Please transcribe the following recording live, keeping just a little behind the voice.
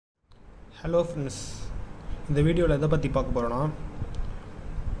Hello friends, in the video எதை பற்றி பார்க்க போகிறோன்னா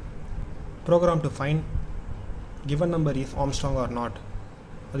program to find given number is Armstrong or not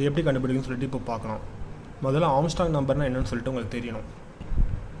அது எப்படி கண்டுபிடிக்குன்னு சொல்லிட்டு இப்போ பார்க்கலாம். முதல்ல Armstrong நம்பர்னா என்னன்னு சொல்லிட்டு உங்களுக்கு தெரியணும்.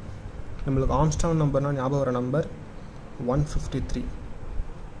 நம்மளுக்கு Armstrong நம்பர்னா ஞாபகம் வர நம்பர் 153.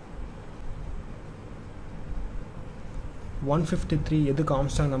 153 எதுக்கு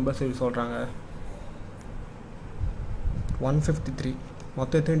Armstrong நம்பர் சொல்லி சொல்கிறாங்க? 153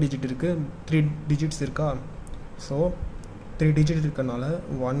 மொத்தம் எத்தனை டிஜிட் இருக்குது? 3 டிஜிட்ஸ் இருக்கா? ஸோ 3 டிஜிட் இருக்கனால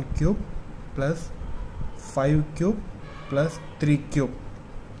 1 cube + 5 cube + 3 cube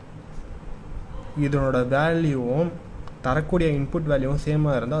இதனோட வேல்யூவும் தரக்கூடிய இன்புட் வேல்யூவும்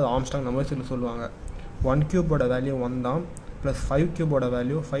சேமாக இருந்தால் அது Armstrong நம்பர் சொல்லி சொல்லுவாங்க. 1 cube வேல்யூ 1 தான், plus 5 cube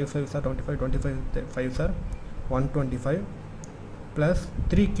value 5 5s are 25, 25 5s are 125, plus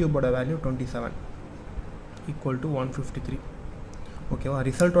 3 cube value 27 equal to 153. ஓகேவா?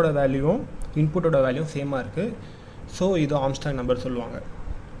 ரிசல்ட்டோட வேல்யூவும் இன்புட்டோட வேல்யூவும் சேமாக இருக்குது. ஸோ இது Armstrong நம்பர் சொல்லுவாங்க.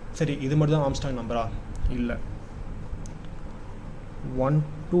 சரி, இது மட்டும் தான் Armstrong நம்பரா? இல்லை. 1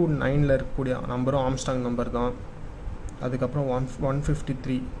 to 9 இருக்கக்கூடிய நம்பரும் Armstrong நம்பர் தான். அதுக்கப்புறம்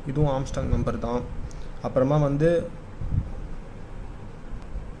 153 இதுவும் Armstrong நம்பர் தான். அப்புறமா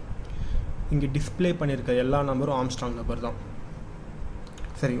இங்கே டிஸ்பிளே பண்ணியிருக்க எல்லா நம்பரும் Armstrong நம்பர் தான்.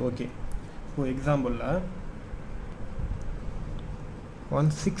 சரி, ஓகே. இப்போ எக்ஸாம்பிளில்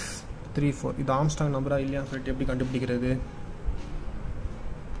 1634 இது Armstrong நம்பரா இல்லையான்னு சொல்லிட்டு எப்படி கண்டுபிடிக்கிறது?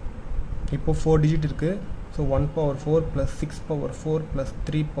 இப்போ 4 டிஜிட் இருக்குது. So 1 power 4 + 6 power 4 +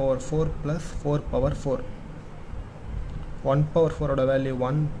 3 power 4 + 4 power 4. 1 power 4 value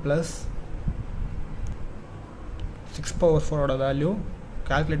 1 + 6 power 4 value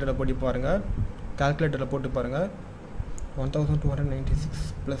கால்குலேட்டரில் போட்டு பாருங்கள். 1296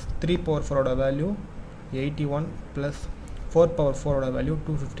 + 3 power 4 value 81 + 4 power 4 value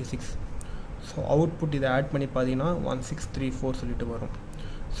 256. So output இதை ஆட் பண்ணி பார்த்தீங்கன்னா 1634 சொல்லிட்டு வரும்.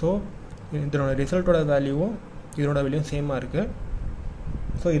 ஸோ இதனோட ரிசல்ட்டோட வேல்யூவும் இதனோட வேல்யூவும் சேமாக இருக்குது.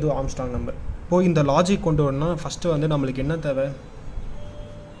 ஸோ இது Armstrong நம்பர். இப்போது இந்த லாஜிக் கொண்டு வரணும்னா ஃபஸ்ட்டு நம்மளுக்கு என்ன தேவை?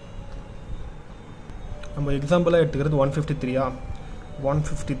 நம்ம எக்ஸாம்பிளாக எடுத்துக்கிறது 153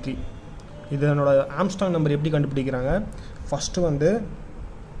 153 இதனோட Armstrong நம்பர் எப்படி கண்டுபிடிக்கிறாங்க? ஃபஸ்ட்டு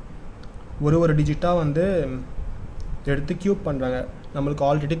ஒரு டிஜிட்டாக எடுத்து க்யூப் பண்ணுறாங்க. நம்மளுக்கு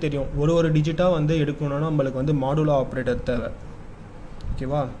ஆல்ரெடி தெரியும் ஒரு டிஜிட்டாக எடுக்கணுன்னா நம்மளுக்கு மாடுலோ ஆப்ரேட்டர் தேவை.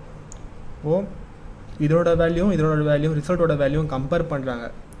 ஓகேவா? இதோட வேல்யூ ரிசல்ட்டோட வேல்யூவும் கம்பேர் பண்ணுறாங்க.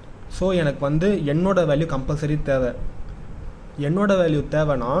 ஸோ எனக்கு என்னோட வேல்யூ கம்பல்சரி தேவை. என்னோட வேல்யூ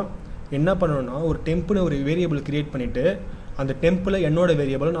தேவைன்னா என்ன பண்ணணும்னா ஒரு டெம்ப்னு ஒரு வேரியபிள் க்ரியேட் பண்ணிவிட்டு அந்த டெம்பில் என்னோட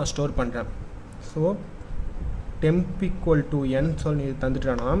வேரியபிளை நான் ஸ்டோர் பண்ணுறேன். ஸோ டெம்ப் = n சொல்லி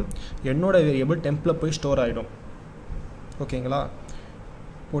தந்துட்டேன்னா என்னோட வேரியபிள் டெம்பில் போய் ஸ்டோர் ஆகிடும். ஓகேங்களா?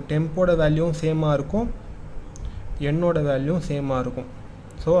 இப்போது டெம்போட வேல்யூவும் சேமாக இருக்கும், என்னோட வேல்யூவும் சேமாக இருக்கும்.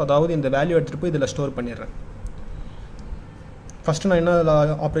 ஸோ அதாவது இந்த வேல்யூ எடுத்துகிட்டு போய் இதில் ஸ்டோர் பண்ணிடுறேன். ஃபஸ்ட்டு நான் என்ன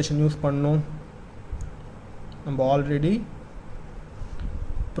ஆப்ரேஷன் யூஸ் பண்ணணும்? நம்ம already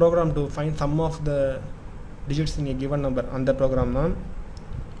program to find some of the digits in a given number அந்த ப்ரோக்ராம் தான்.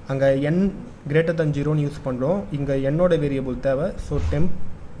 அங்கே n greater than 0ன்னு யூஸ் பண்ணுறோம். இங்கே என்னோட வேரியபிள் தேவை. ஸோ டெம்ப்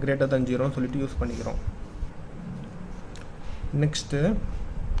greater than 0ன்னு சொல்லிட்டு யூஸ் பண்ணிக்கிறோம். நெக்ஸ்ட்டு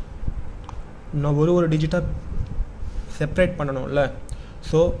நான் ஒரு டிஜிட்டாக செப்ரேட் பண்ணணும்ல.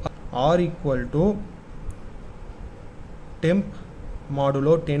 ஸோ r = temp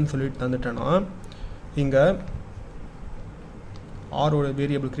modulo 10 சொல்லிட்டு தந்துட்டேன்னா இங்கே ஆரோட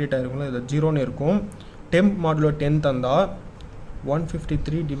வேரியபிள் க்ரியேட் ஆகிருக்கும்ல, இது 0ன்னு இருக்கும். temp modulo 10 தந்தால்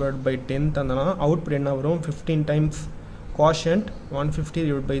 153 / 10 தந்தனா அவுட்புட் என்ன வரும்? 15 times quotient 150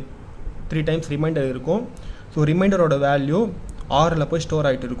 / 3 times ரிமைண்டர் இருக்கும். ஸோ ரிமைண்டரோட வேல்யூ ஆரில் போய் ஸ்டோர்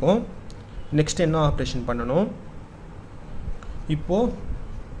ஆகிட்டு இருக்கும். நெக்ஸ்ட் என்ன ஆப்ரேஷன் பண்ணணும்? இப்போது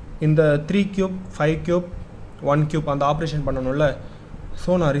இந்த 3 cube 5 cube 1 cube அந்த ஆப்ரேஷன் பண்ணணும்ல. ஸோ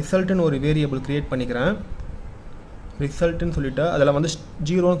நான் ரிசல்ட்டுன்னு ஒரு வேரியபிள் க்ரியேட் பண்ணிக்கிறேன். ரிசல்ட்டுன்னு சொல்லிவிட்டு அதில்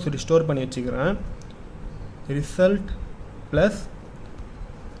 0ன்னு சொல்லி ஸ்டோர் பண்ணி வச்சுக்கிறேன். ரிசல்ட் ப்ளஸ்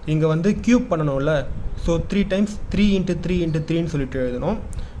இங்கே க்யூப் பண்ணணும்ல. ஸோ 3 times 3 × 3 × 3ன்னு சொல்லிட்டு எழுதணும்.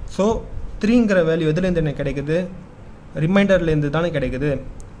 ஸோ 3ங்கிற வேல்யூ எதுலேருந்து எனக்கு கிடைக்குது? ரிமைண்டர்லேருந்து தானே கிடைக்குது.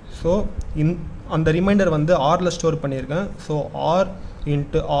 ஸோ அந்த ரிமைண்டர் ஆரில் ஸ்டோர் பண்ணியிருக்கேன். ஸோ r ×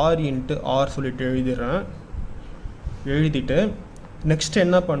 r × r சொல்லிட்டு எழுதிட்டு நெக்ஸ்ட்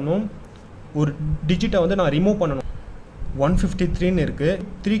என்ன பண்ணணும்? ஒரு டிஜிட்டை நான் ரிமூவ் பண்ணணும். 153ன்னு இருக்குது.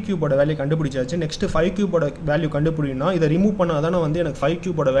 3 cube வேல்யூ கண்டுபிடிச்சாச்சு. நெக்ஸ்ட்டு 5 cube வேல்யூ கண்டுபிடினா இதை ரிமூவ் பண்ணால் தானே எனக்கு 5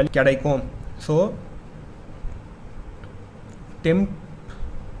 cube வேல்யூ கிடைக்கும். So temp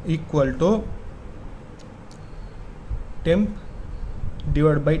 = temp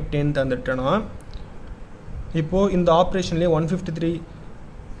divide by 10 தந்துட்டேன்னா இப்போது இந்த ஆப்ரேஷன்லேயே 153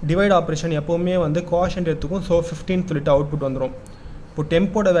 டிவைட் ஆப்ரேஷன் எப்போவுமே வந்து கோஷன்ட் எடுத்துக்கும். ஸோ 15 சொல்லிட்டு அவுட்புட் வந்துடும். இப்போ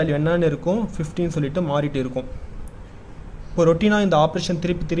டெம்போட வேல்யூ என்னன்னு இருக்கும் 15 சொல்லிட்டு மாறிட்டு இருக்கும். இப்போ ரொட்டீனாக இந்த ஆப்ரேஷன்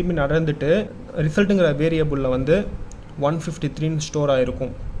திருப்பி நடந்துட்டு ரிசல்ட்டுங்கிற வேரியபிளில் வந்து 153 ஸ்டோர்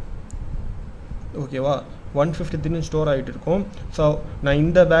ஆகிருக்கும். ஓகேவா, 153 ஸ்டோர் ஆகிட்டு இருக்கும். ஸோ நான்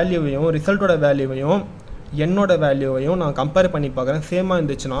இந்த வேல்யூவையும் ரிசல்ட்டோட வேல்யூவையும் என்னோட வேல்யூவையும் நான் கம்பேர் பண்ணி பார்க்குறேன். சேமாக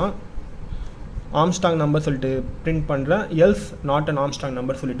இருந்துச்சுன்னா ஆம்ஸ்ட்ராங் நம்பர் சொல்லிட்டு பிரிண்ட் பண்ணுறேன், else not an Armstrong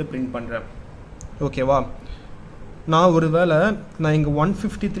number சொல்லிட்டு பிரிண்ட் பண்ணுறேன். ஓகேவா, நான் ஒரு வேளை நான் இங்கே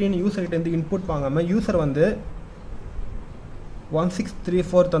 153 யூசர்கிட்டேருந்து இன்புட் வாங்காமல் யூசர் வந்து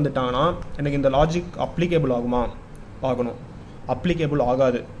 1634 தந்துட்டாங்கன்னா எனக்கு இந்த லாஜிக் அப்ளிகேபிள் ஆகுமா? ஆகணும். அப்ளிகேபிள்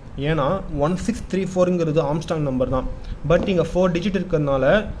ஆகாது. ஏன்னா 1634ங்கிறது ஆம்ஸ்ட்ராங் நம்பர் தான். பட் இங்கே 4 டிஜிட் இருக்கிறதுனால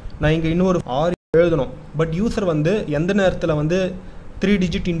நான் இங்கே இன்னொரு 6 எழுதணும். பட் யூசர் வந்து எந்த நேரத்தில் வந்து 3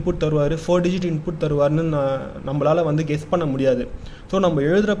 டிஜிட் இன்புட் தருவார் 4 டிஜிட் இன்புட் தருவார்னு நம்மளால் வந்து கெஸ் பண்ண முடியாது. ஸோ நம்ம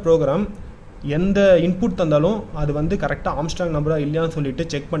எழுதுகிற ப்ரோக்ராம் எந்த இன்புட் தந்தாலும் அது வந்து கரெக்டாக ஆம்ஸ்ட்ராங் நம்பராக இல்லையான்னு சொல்லிட்டு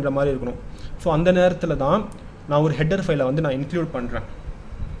செக் பண்ணுற மாதிரி இருக்கணும். ஸோ அந்த நேரத்தில் தான் நான் ஒரு ஹெட்டர் ஃபைலை வந்து நான் இன்க்ளூட் பண்ணுறேன்.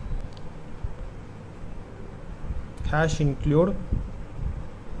 ஹேஷ் இன்க்ளூட்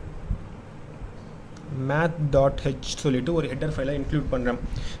math.h சொல்லிட்டு ஒரு ஹெட்டர் ஃபைலை இன்க்ளூட் பண்ணுறேன்.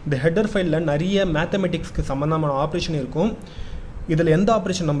 இந்த ஹெட்டர் ஃபைலில் நிறைய மேத்தமெட்டிக்ஸ்க்கு சம்மந்தமான ஆப்ரேஷன் இருக்கும். இதில் எந்த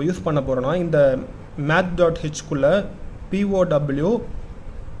ஆப்ரேஷன் நம்ம யூஸ் பண்ண போகிறோன்னா இந்த math.hக்குள்ளே POW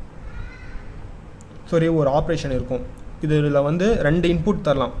ஒரு ஆப்ரேஷன் இருக்கும். இதில் வந்து 2 இன்புட்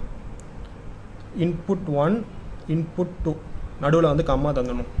தரலாம். இன்புட் 1 இன்புட் 2 நடுவில் வந்து கம்மா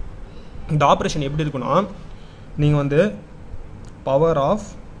தந்துடணும். இந்த ஆப்ரேஷன் எப்படி இருக்குன்னா நீங்கள் வந்து பவர் ஆஃப்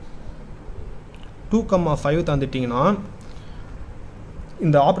 2,5 தந்துட்டிங்கன்னா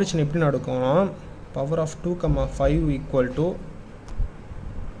இந்த ஆப்ரேஷன் எப்படி நடக்கும்னா பவர் ஆஃப் 2,5 ஈக்குவல் டு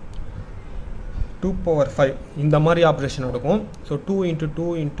 2^5 இந்த மாதிரி ஆப்ரேஷன் நடக்கும். ஸோ 2 × 2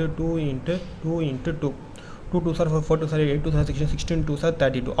 × 2 × 2 × 2 2 2 4 4 2 8 2 16 16 2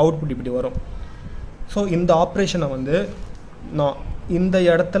 32 அவுட்புட் இப்படி வரும். ஸோ இந்த ஆப்ரேஷனை வந்து நான் இந்த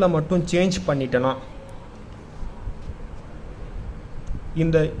இடத்துல மட்டும் சேஞ்ச் பண்ணிட்டேன்னா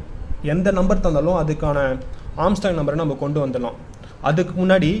இந்த எந்த நம்பர் தந்தாலும் அதுக்கான ஆம்ஸ்ட்ராங் நம்பரை நம்ம கொண்டு வந்துடலாம். அதுக்கு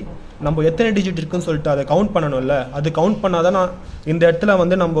முன்னாடி நம்ம எத்தனை டிஜிட் இருக்குன்னு சொல்லிட்டு அதை கவுண்ட் பண்ணணும்ல. அது கவுண்ட் பண்ணால் தான் நான் இந்த இடத்துல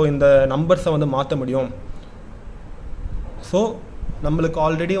வந்து நம்ம இந்த நம்பர்ஸை வந்து மாற்ற முடியும். ஸோ நம்மளுக்கு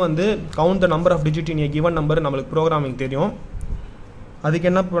ஆல்ரெடி வந்து count the number of digit in A given number நம்மளுக்கு ப்ரோக்ராமிங் தெரியும். அதுக்கு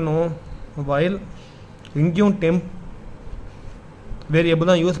என்ன பண்ணுவோம், வைல் இங்கேயும் டெம்ப்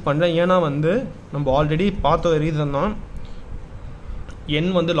வேரியபிள் தான் யூஸ் பண்ணுறேன். ஏன்னா வந்து நம்ம ஆல்ரெடி பார்த்த ரீசன் தான் n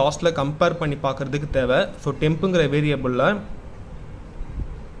வந்து லாஸ்ட்டில் கம்பேர் பண்ணி பார்க்குறதுக்கு தேவை. So டெம்புங்கிற வேரியபிளில்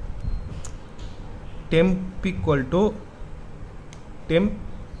temp equal to temp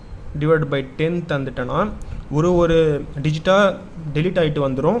divided by 10 தந்துட்டேன்னா ஒரு டிஜிட்டாக டெலிட் ஆகிட்டு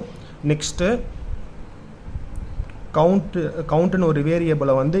வந்துடும். நெக்ஸ்ட்டு கவுண்ட்டுன்னு ஒரு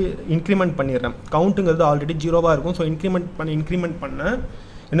வேரியபிளை வந்து இன்க்ரிமெண்ட் பண்ணிடுறேன். கவுண்ட்டுங்கிறது ஆல்ரெடி 0வாக இருக்கும். ஸோ இன்க்ரிமெண்ட் பண்ண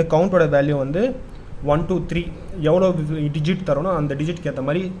எனக்கு கவுண்டோட வேல்யூ வந்து 1 2 3 எவ்வளோ டிஜிட் தரோன்னா அந்த டிஜிட்க்கு ஏற்ற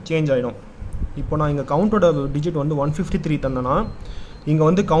மாதிரி சேஞ்ச் ஆகிடும். இப்போ நான் இங்கே கவுண்டோட டிஜிட் வந்து 153 தந்தேன்னா இங்கே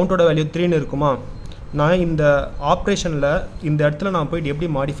வந்து கவுண்டோட வேல்யூ 3ன்னு இருக்குமா. நான் இந்த ஆப்ரேஷனில் இந்த இடத்துல நான் போய்ட்டு எப்படி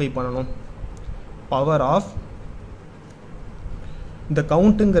மாடிஃபை பண்ணணும், பவர் ஆஃப் இந்த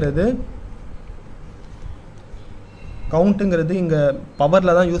கவுண்ட்டுங்கிறது இங்கே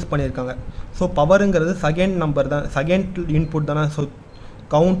பவரில் தான் யூஸ் பண்ணியிருக்காங்க. ஸோ பவருங்கிறது செகண்ட் நம்பர் தான், செகண்ட் இன்புட் தானே. ஸோ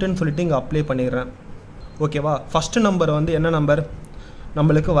கவுண்ட்டுன்னு சொல்லிட்டு இங்கே அப்ளை பண்ணிடுறேன். ஓகேவா, ஃபஸ்ட்டு நம்பர் வந்து என்ன நம்பர்,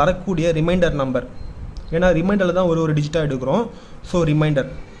 நம்மளுக்கு வரக்கூடிய ரிமைண்டர் நம்பர். ஏன்னா ரிமைண்டரில் தான் ஒரு டிஜிட்டாக எடுக்கிறோம். ஸோ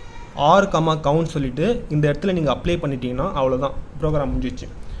ரிமைண்டர் r, கவுண்ட் சொல்லிவிட்டு இந்த இடத்துல நீங்கள் அப்ளை பண்ணிட்டீங்கன்னா அவ்வளோதான், ப்ரோக்ராம் முடிஞ்சிச்சு.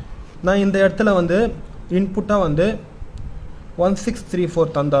 நான் இந்த இடத்துல வந்து இன்புட்டாக வந்து 1634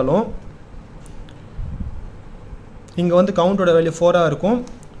 தந்தாலும் இங்கே வந்து கவுண்டோட வேல்யூ 4ஆக இருக்கும்.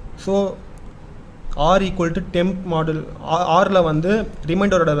 So r equal to temp model ஆரில் வந்து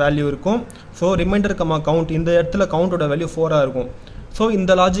ரிமைண்டரோட வேல்யூ இருக்கும். ஸோ ரிமைண்டர் கவுண்ட் இந்த இடத்துல கவுண்டோட வேல்யூ 4ஆக இருக்கும். ஸோ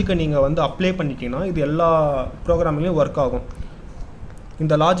இந்த லாஜிக்கை நீங்கள் வந்து அப்ளை பண்ணிட்டீங்கன்னா இது எல்லா ப்ரோக்ராமிங்லையும் ஒர்க் ஆகும்.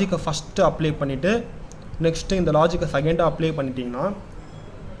 இந்த லாஜிக்கை ஃபஸ்ட்டு அப்ளை பண்ணிவிட்டு நெக்ஸ்ட்டு இந்த லாஜிக்கை செகண்டாக அப்ளை பண்ணிட்டீங்கன்னா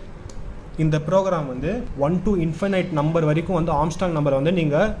இந்த ப்ரோக்ராம் வந்து 1 to infinite நம்பர் வரைக்கும் வந்து ஆம்ஸ்ட்ராங் நம்பரை வந்து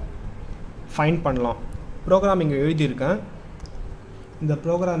நீங்கள் ஃபைண்ட் பண்ணலாம். ப்ரோக்ராம் இங்கே எழுதியிருக்கேன். இந்த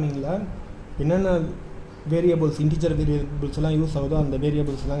ப்ரோக்ராமிங்கில் என்னென்ன வேரியபிள்ஸ் இன்டிஜர் வேரியபிள்ஸ் எல்லாம் யூஸ் ஆகுதோ அந்த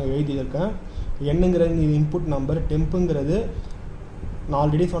வேரியபிள்ஸ்லாம் எழுதியிருக்கேன். என்னங்கிறது இன்புட் நம்பர், டெம்புங்கிறது நான்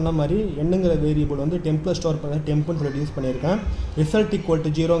ஆல்ரெடி சொன்ன மாதிரி என்னங்கிற வேரியபிள் வந்து டெம்பில் ஸ்டோர் பண்ண டெம்புன்னு சொல்லிட்டு யூஸ் பண்ணியிருக்கேன். ரிசல்ட் ஈக்குவல்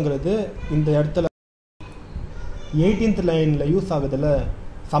டு 0ங்கிறது இந்த இடத்துல 18th லைனில் யூஸ் ஆகுதில்ல,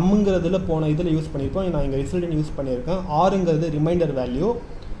 சம்முங்கிறதுல போன இதில் யூஸ் பண்ணியிருப்போம். நான் இங்கே ரிசல்ட்னு யூஸ் பண்ணியிருக்கேன். ஆறுங்கிறது ரிமைண்டர் வேல்யூ,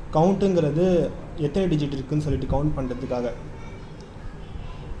 கவுண்ட்டுங்கிறது எத்தனை டிஜிட் இருக்குதுன்னு சொல்லிட்டு கவுண்ட் பண்ணுறதுக்காக.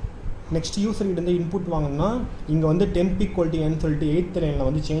 நெக்ஸ்ட் யூசர்கிட்ட வந்து இன்புட் வாங்கினா இங்கே வந்து temp = n சொல்லிட்டு 8th லைனில்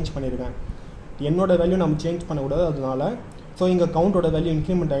வந்து சேஞ்ச் பண்ணியிருக்கேன். என்னோட வேல்யூ நம்ம சேஞ்ச் பண்ணக்கூடாது, அதனால ஸோ இங்கே கவுண்டோட வேல்யூ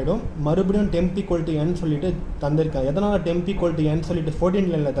இன்க்ரிமெண்ட் ஆகிடும். மறுபடியும் temp = n சொல்லிட்டு தந்திருக்கேன். எதனால் temp = n சொல்லிட்டு 14th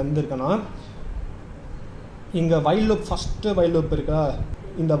லைனில் தந்திருக்கேன்னா, இங்கே while loop, first while loop இருக்கா,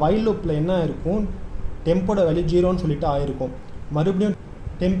 இந்த வைல் லூப்பில் என்ன இருக்கும், டெம்போட வேல்யூ 0ன்னு சொல்லிட்டு ஆயிருக்கும். மறுபடியும்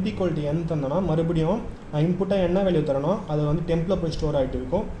temp = n தந்தனா மறுபடியும் நான் இன்புட்டாக என்ன வேல்யூ தரணும் அது வந்து டெம்பில் போய் ஸ்டோர் ஆகிட்டு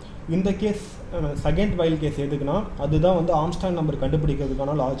இருக்கும். இந்த கேஸ் செகண்ட் வைல் கேஸ் எதுக்குன்னா, அதுதான் வந்து ஆம்ஸ்ட்ராங் நம்பர்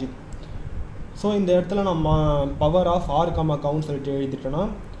கண்டுபிடிக்கிறதுக்கான லாஜிக். ஸோ இந்த இடத்துல நம்ம பவர் ஆஃப் ஆர் கவுண்ட் சொல்லிட்டு எழுதிட்டோன்னா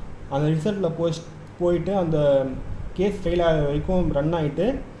அந்த ரிசல்ட்டில் போயிட்டு அந்த கேஸ் ஃபெயில் ஆகிற வரைக்கும் ரன் ஆகிட்டு,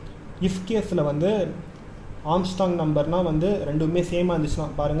 இஃப் கேஸில் வந்து ஆம்ஸ்ட்ராங் நம்பர்னால் வந்து ரெண்டுமே சேமாக இருந்துச்சுன்னா,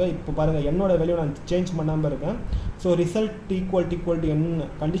 பாருங்கள் இப்போ பாருங்கள் என்னோட வேல்யூ நான் சேஞ்ச் பண்ணாமல் இருக்கேன். ஸோ ரிசல்ட் = n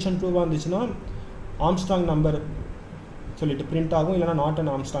கண்டிஷன் ட்ரூவாக இருந்துச்சுன்னா ஆம்ஸ்ட்ராங் நம்பர் சொல்லிட்டு பிரிண்ட் ஆகும், இல்லைனா நாட்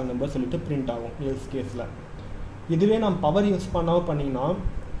அன் ஆம்ஸ்ட்ராங் நம்பர் சொல்லிட்டு பிரிண்ட் ஆகும் எல்ஸ் கேஸில். இதுவே நான் பவர் யூஸ் பண்ணாமல் பண்ணிங்கன்னா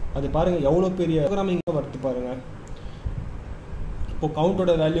அது பாருங்கள் எவ்வளோ பெரிய ப்ரோக்ராமிங்காக வருது பாருங்கள். இப்போது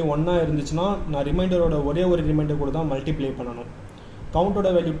கவுண்டோட வேல்யூ 1 இருந்துச்சுன்னா நான் ரிமைண்டரோட ஒரே ஒரு ரிமைண்டர் கூட தான் மல்டிப்ளை பண்ணணும். கவுண்டோட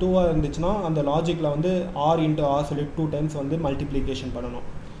வேல்யூ 2 இருந்துச்சுன்னா அந்த லாஜிக்கில் வந்து r × r சொல்லிட்டு 2 டைம்ஸ் வந்து மல்டிப்ளிகேஷன் பண்ணணும்.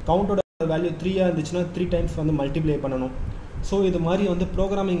 கவுண்டோட வேல்யூ 3 இருந்துச்சுன்னா 3 டைம்ஸ் வந்து மல்டிப்ளை பண்ணணும். ஸோ இது மாதிரி வந்து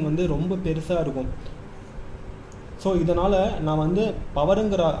ப்ரோக்ராமிங் வந்து ரொம்ப பெருசாக இருக்கும். ஸோ இதனால் நான் வந்து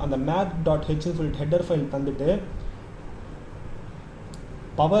பவருங்கிற அந்த math.hன்னு சொல்லிட்டு ஹெட்டர் ஃபைல் தந்துட்டு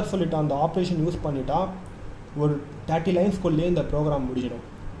பவர் சொல்லிட்டு அந்த ஆப்ரேஷன் யூஸ் பண்ணிட்டா ஒரு 30 லைன்ஸ்குள்ளேயே இந்த ப்ரோக்ராம் முடிஞ்சிடும்.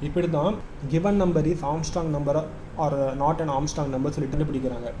 இப்படி தான் given number is Armstrong number or not an Armstrong number சொல்லிட்டு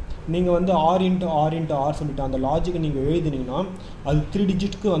கண்டுபிடிக்கிறாங்க. நீங்கள் வந்து r × r சொல்லிட்டு அந்த லாஜிக்கை நீங்கள் எழுதினீங்கன்னா அது 3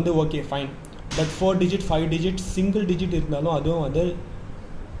 டிஜிட்க்கு வந்து okay fine. But 4 digit 5 digit single digit இருந்தாலும் அதுவும் வந்து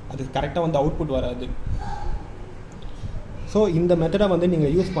அது கரெக்டாக வந்து அவுட்புட் வராது. ஸோ இந்த மெத்தடை வந்து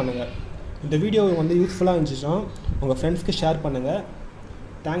நீங்கள் யூஸ் பண்ணுங்கள். இந்த வீடியோ வந்து யூஸ்ஃபுல்லாக இருந்துச்சுன்னா உங்கள் ஃப்ரெண்ட்ஸ்க்கு ஷேர் பண்ணுங்கள்.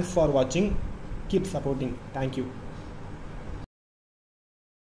 தேங்க்ஸ் ஃபார் வாட்சிங். Keep supporting. தேங்க்யூ.